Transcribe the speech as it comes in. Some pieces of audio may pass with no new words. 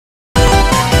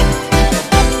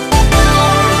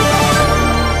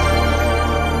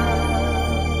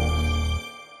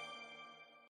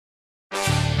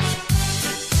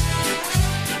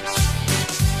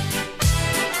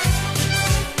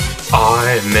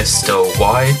Mr.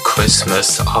 White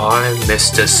Christmas, I'm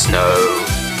Mr. Snow.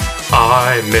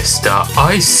 I'm Mr.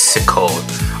 Icicle,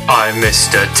 I'm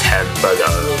Mr.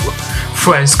 Tembelow.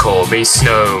 Friends call me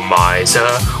Snow Miser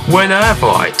whenever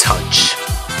I touch.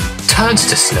 Turns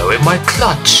to snow in my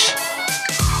clutch.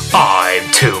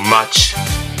 I'm too much.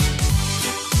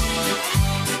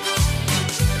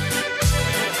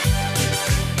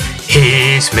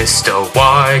 He's Mr.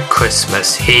 White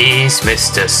Christmas, he's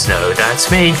Mr. Snow,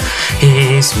 that's me.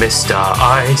 He's Mr.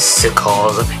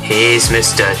 Icicle, he's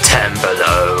Mr.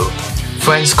 Tembelow.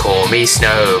 Friends call me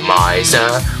Snow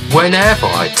Miser whenever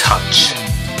I touch.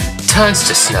 Turns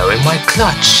to snow in my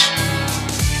clutch.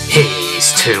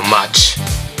 He's too much.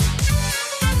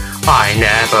 I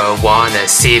never wanna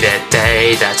see the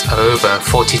day that's over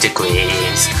 40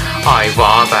 degrees. I'd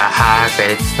rather have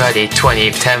it 30,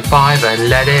 20, 10, 5 and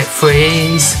let it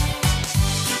freeze.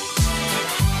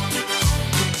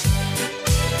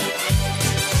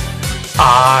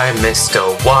 I'm Mr.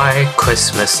 White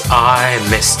Christmas, I'm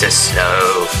Mr.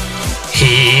 Snow.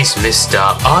 He's Mr.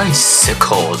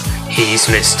 Icicle, he's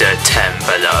Mr.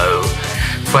 Tembelow.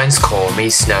 Friends call me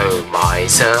Snow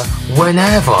Miser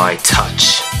whenever I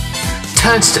touch.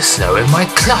 Turns to snow in my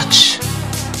clutch.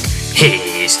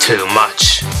 He's too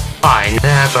much. I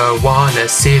never wanna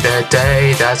see the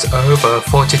day that's over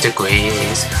 40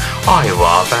 degrees. I'd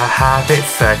rather have it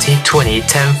 30, 20,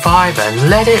 10, 5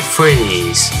 and let it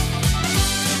freeze.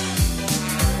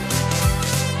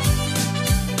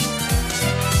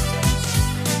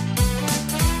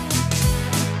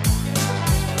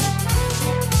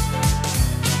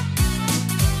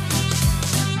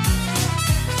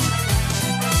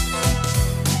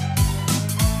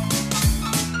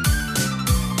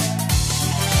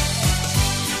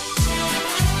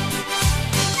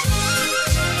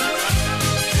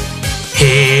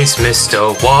 He's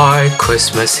Mr. White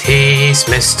Christmas, he's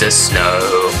Mr. Snow.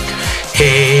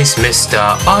 He's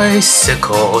Mr.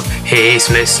 Icicle, he's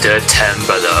Mr.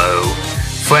 Tembelow.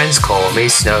 Friends call me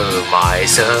Snow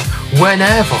Miser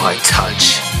whenever I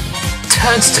touch.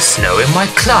 Turns to snow in my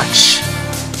clutch.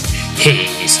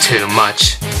 He's too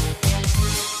much.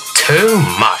 Too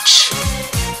much.